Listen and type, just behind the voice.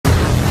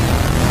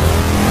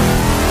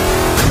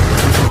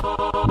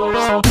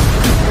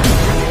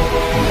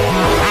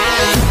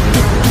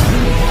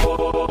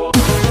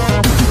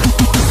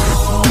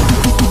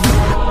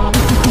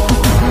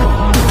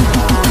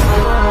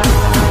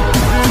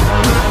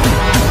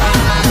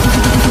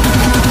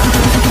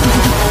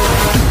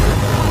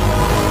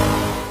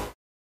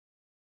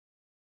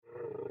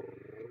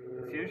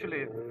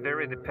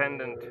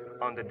dependent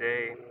on the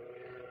day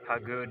how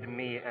good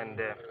me and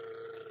the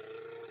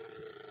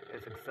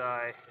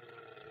SXI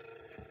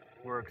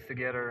works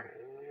together.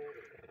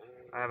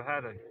 I have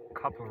had a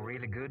couple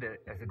really good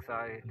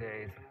SXI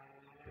days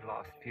the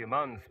last few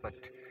months, but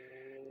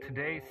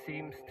today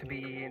seems to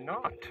be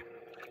not.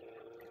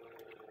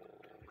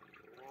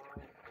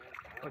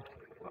 But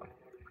well,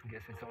 I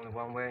guess it's only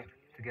one way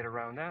to get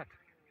around that.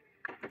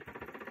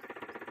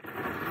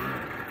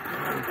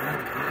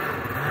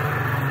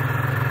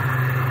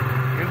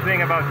 Good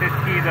thing about this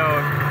ski though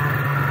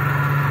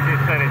is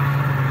that it's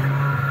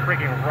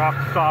freaking rock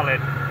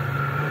solid.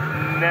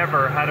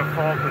 Never had a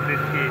fault with this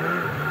ski.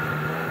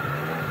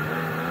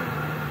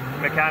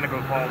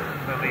 Mechanical fault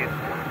at least.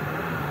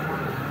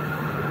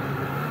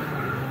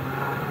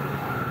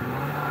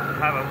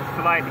 Have a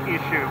slight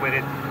issue with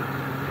it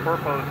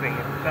porpoising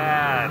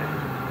bad.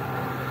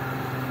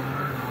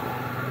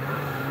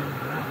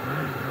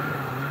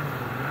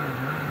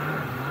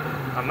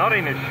 I'm not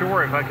even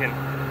sure if I can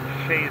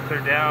chase her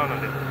down on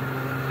the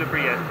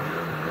Superjet.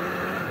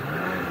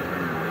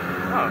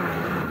 Oh.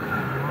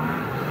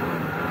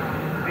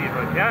 See if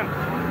I can.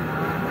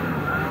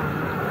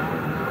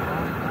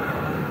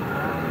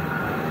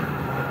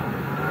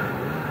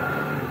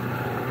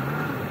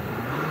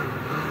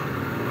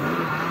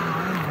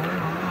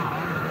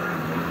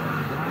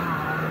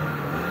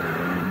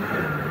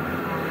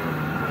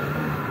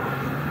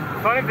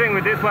 Funny thing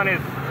with this one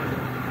is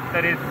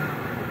that it's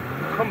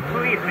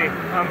completely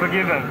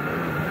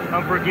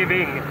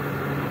unforgiving.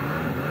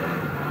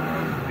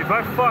 If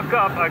I fuck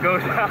up, I go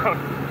down.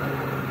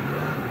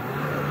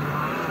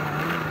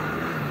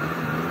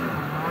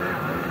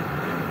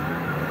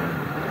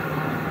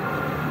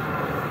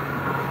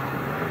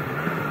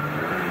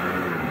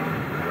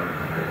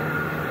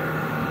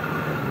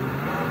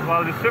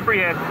 While the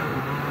Superjet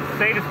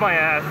saves my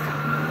ass,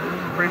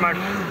 pretty much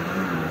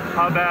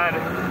how bad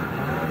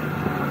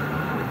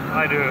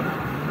I do.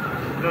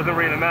 Doesn't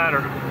really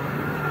matter.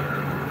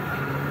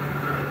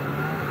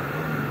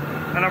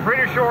 And I'm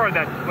pretty sure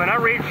that when I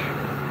reach,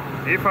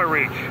 if I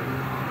reach,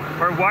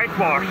 for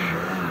whitewash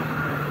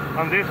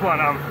on this one,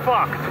 I'm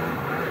fucked.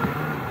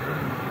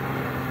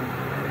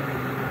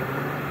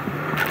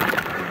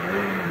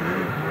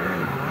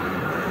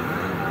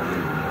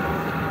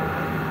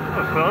 That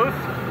was close.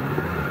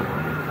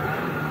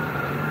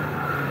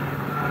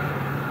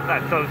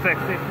 That's so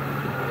sexy.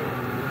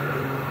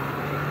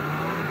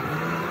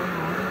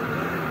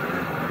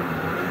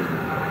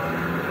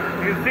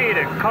 You can see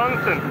the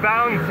constant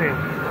bouncing.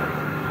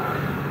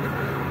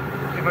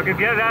 If I could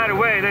get that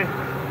away,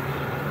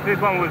 this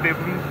one would be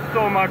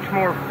so much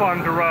more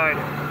fun to ride.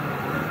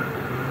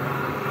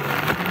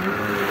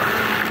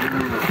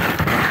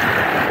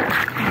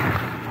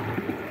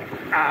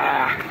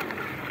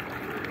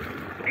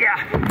 Yeah,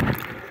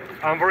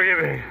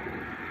 unforgiving.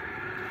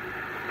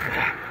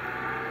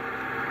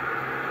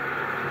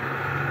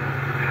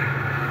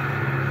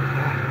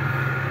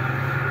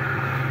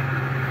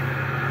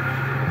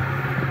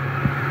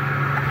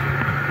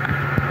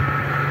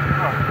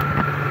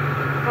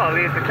 Well, at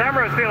least the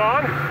camera is still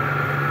on.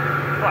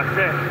 Fuck's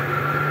sake.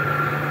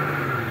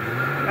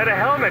 And the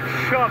helmet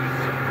shoves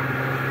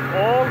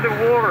all the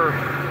water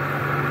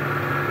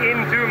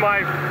into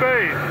my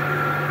face.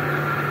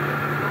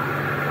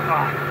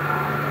 Ah.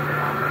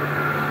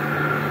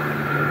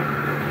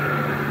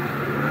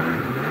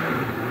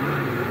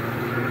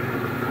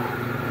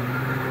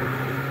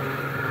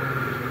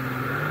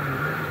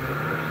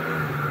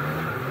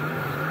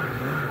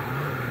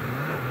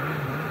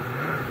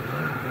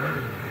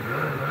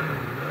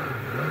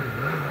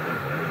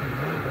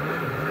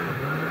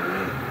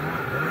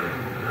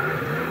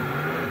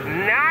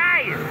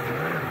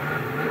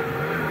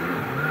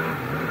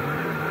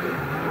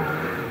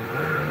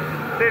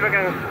 See if I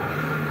can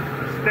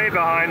stay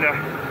behind her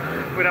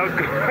without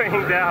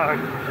going down.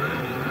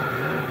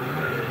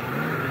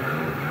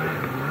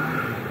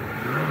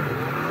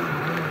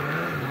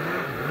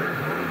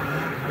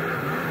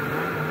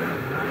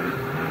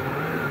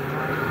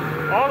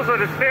 Also,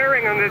 the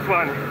steering on this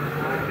one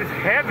is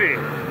heavy,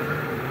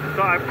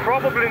 so I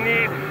probably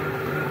need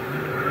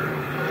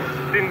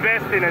to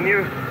invest in a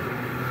new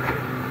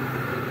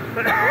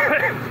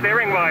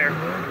steering wire.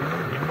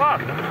 Oh,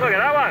 look at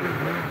that one.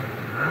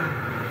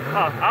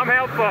 Oh, I'm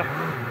helpful.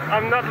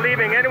 I'm not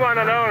leaving anyone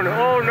alone.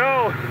 Oh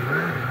no,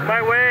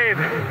 my wave.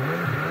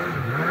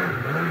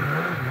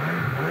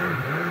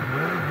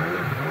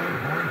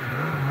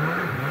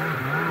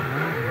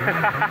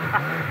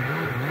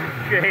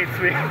 She hates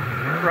me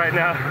right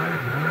now.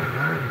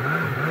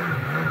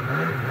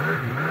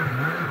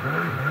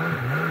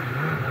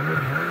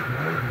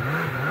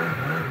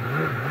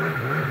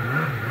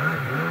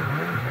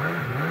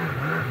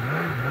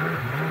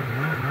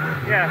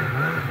 Yeah.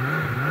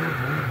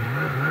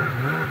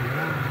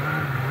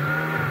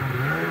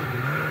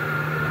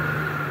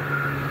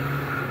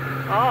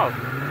 Oh,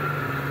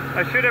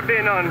 I should have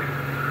been on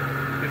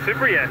the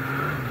Superjet.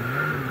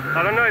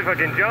 I don't know if I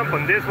can jump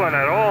on this one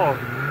at all.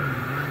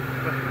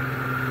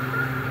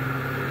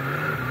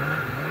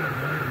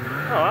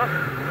 Oh,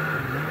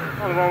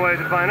 Only one way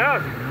to find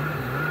out.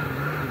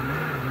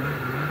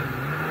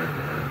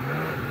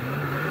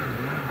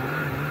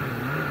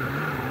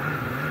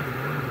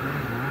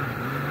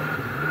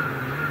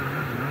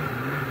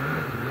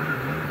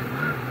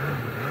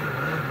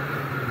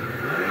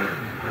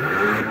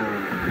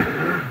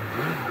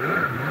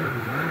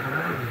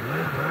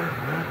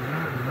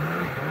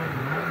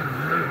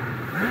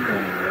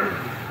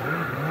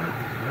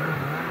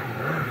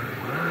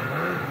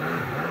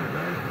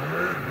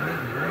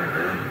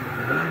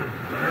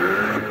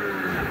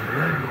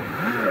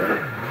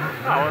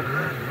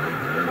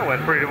 That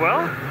went pretty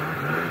well.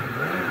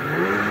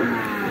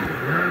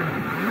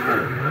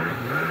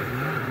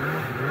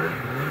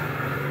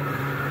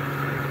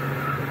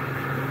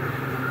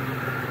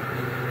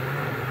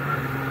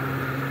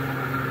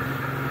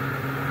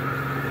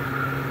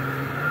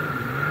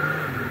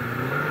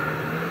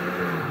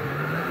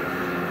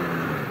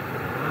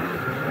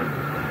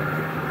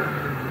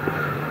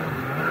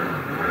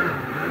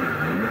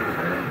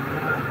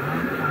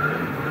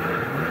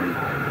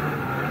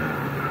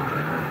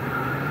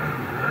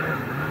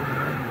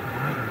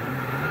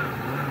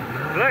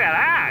 Look at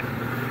that!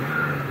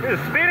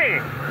 It's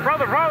spinning!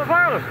 Further!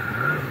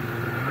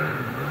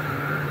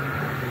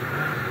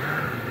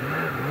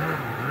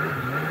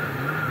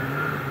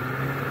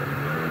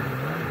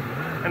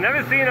 I've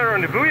never seen her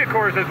on the Booyah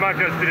course as much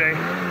as today.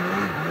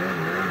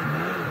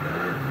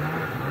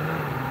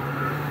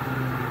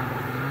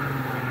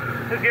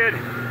 That's good.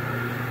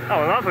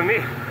 Oh, not for me.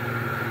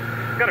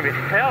 It's gonna be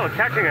hell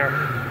catching her.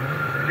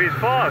 She's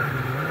fast.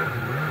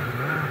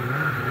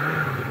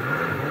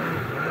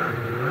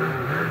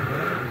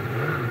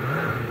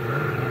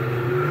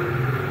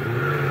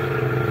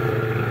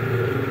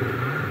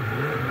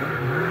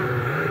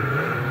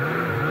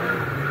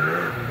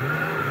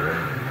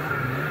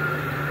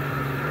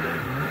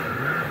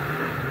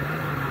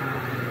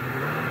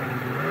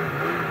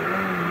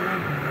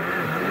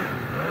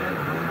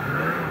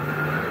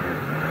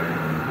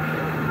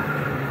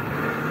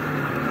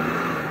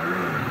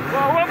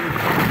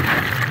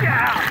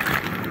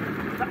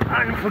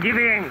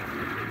 Unforgiving.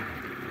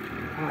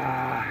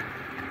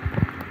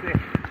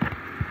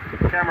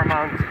 The camera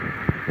mount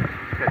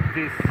got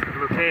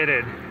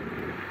dislocated.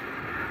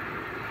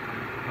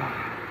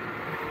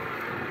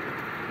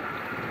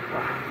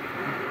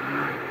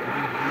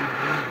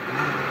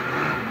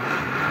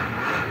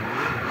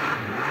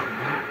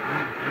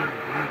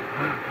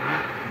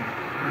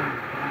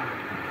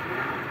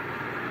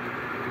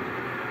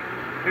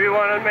 If you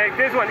want to make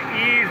this one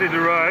easy to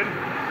ride,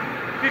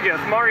 you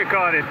just Mario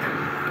Kart it.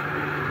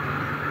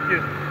 You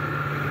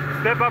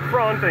step up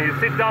front and you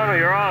sit down on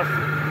your ass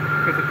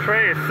because the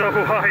tray is so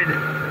wide.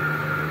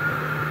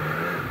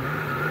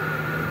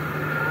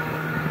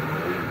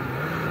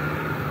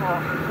 Oh,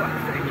 for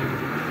fuck's sake.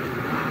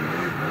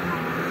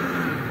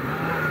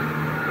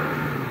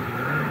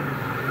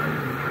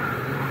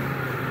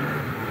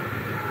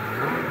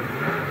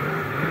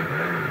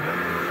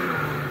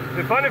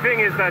 The funny thing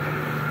is that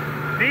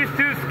these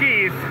two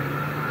skis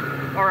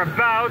are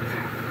about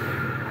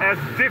as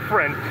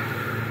different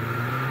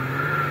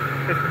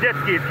as jet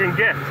skis can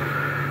get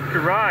to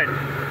ride.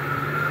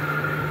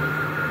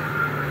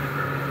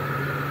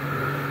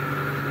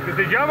 Because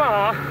the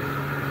Yamaha,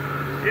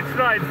 it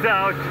slides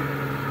out,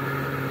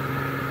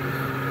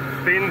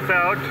 spins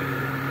out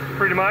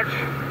pretty much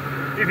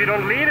if you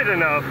don't lean it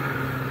enough,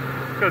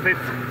 because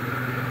it's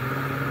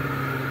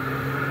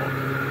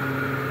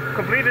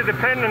completely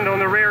dependent on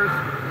the rear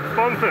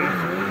sponsons.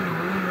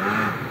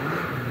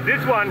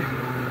 This one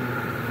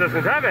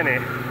doesn't have any.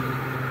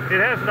 It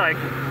has like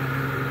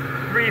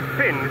 3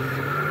 fins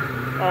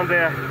on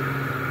the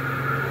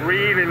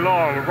really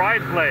long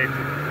right plate.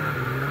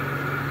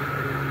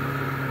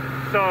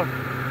 So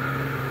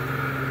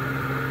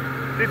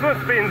this one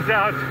spins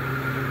out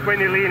when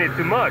you lean it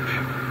too much.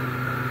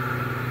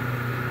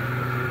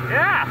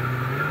 Yeah!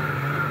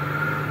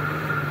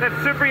 That's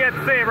Superjet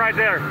save right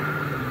there.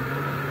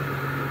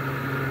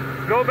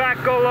 Go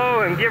back, go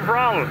low and give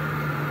wrong.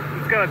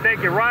 It's gonna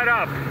take you right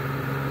up.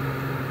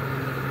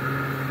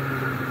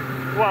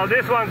 Well,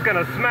 this one's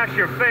gonna smash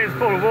your face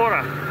full of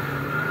water.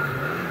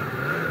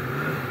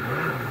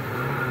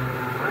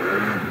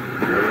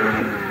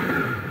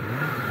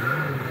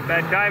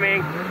 Bad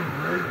timing.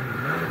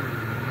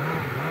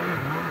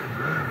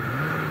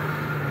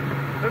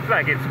 Looks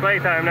like it's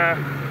playtime now.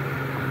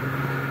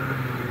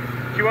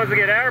 She wants to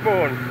get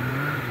airborne,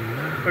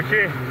 but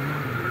she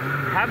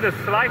had the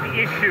slight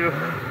issue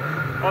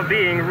of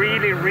being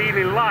really,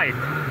 really light.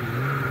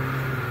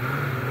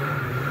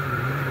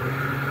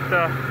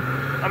 So,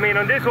 I mean,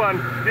 on this one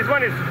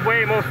is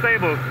way more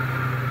stable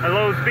at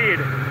low speed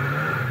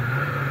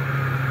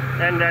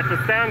and at the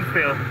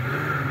standstill.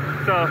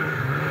 So,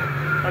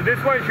 on this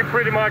one, she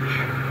pretty much,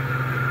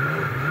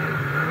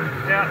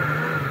 yeah,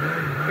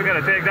 we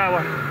gotta take that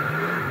one.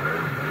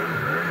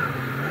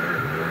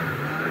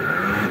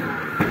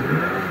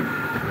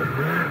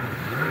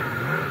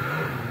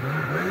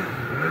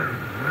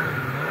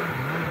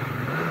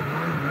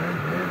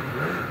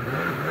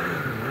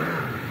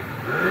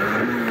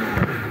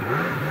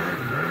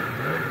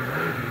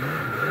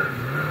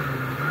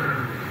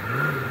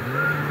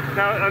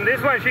 On this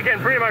one she can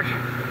pretty much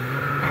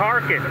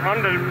park it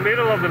on the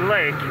middle of the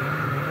lake.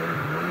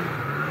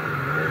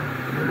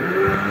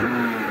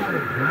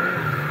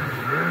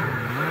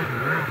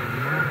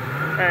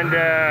 And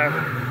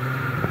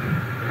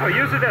I'll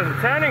use it as a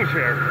tanning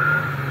chair.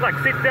 Like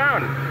sit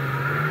down.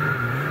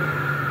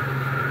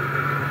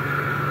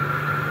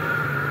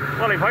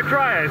 Well, if I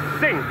try, I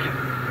sink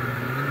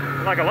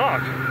like a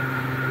lot.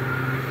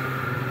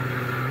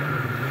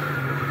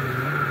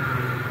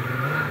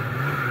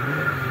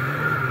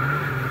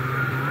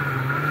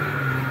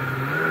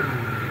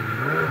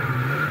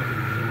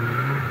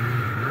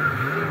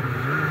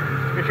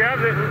 You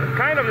have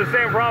kind of the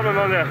same problem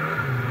on the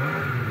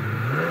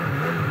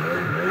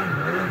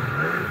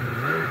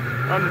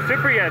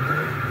Superjet.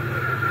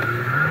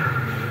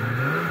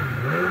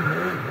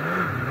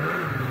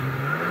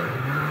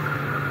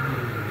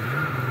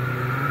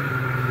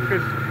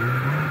 Because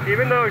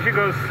even though she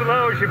goes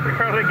slow, she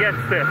barely gets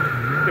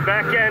the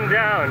back end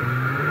down.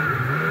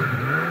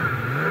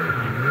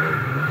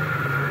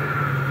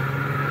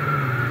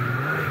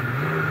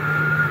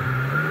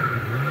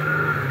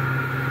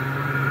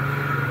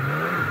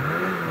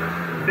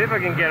 See if I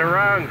can get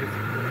around, because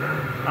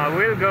I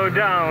will go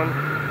down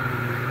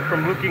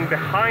from looking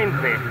behind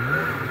me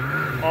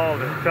all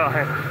the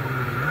time.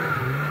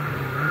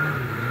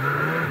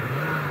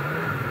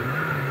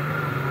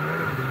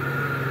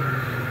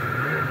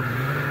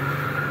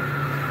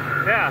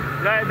 Yeah,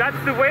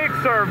 that's the wake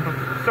surf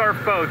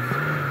boats.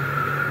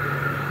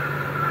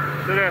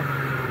 So they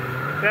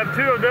have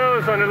 2 of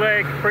those on the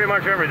lake pretty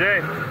much every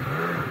day.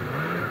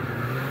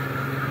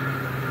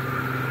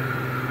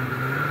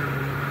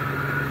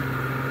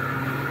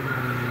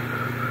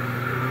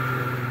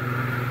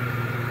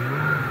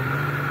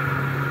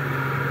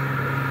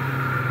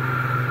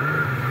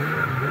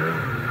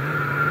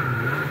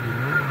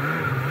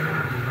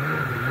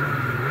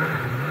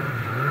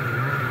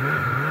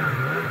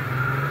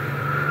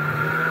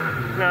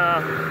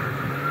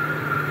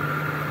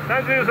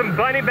 Time to do some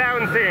bunny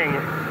bouncing.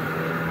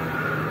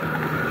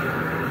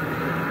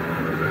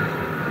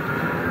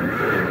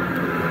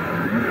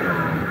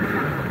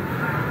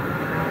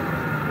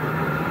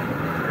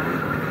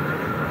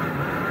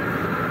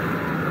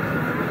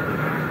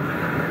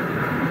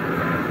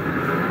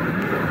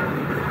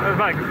 That's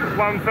like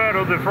 1/3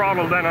 of the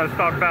throttle, then I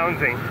start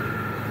bouncing.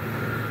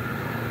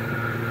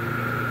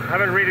 I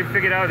haven't really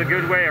figured out a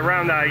good way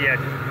around that yet.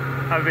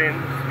 I've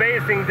been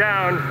spacing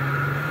down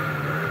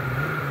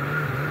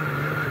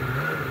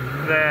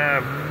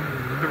the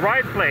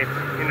ride plate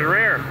in the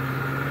rear,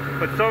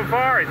 but so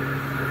far it's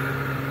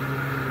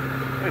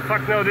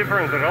like no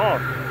difference at all.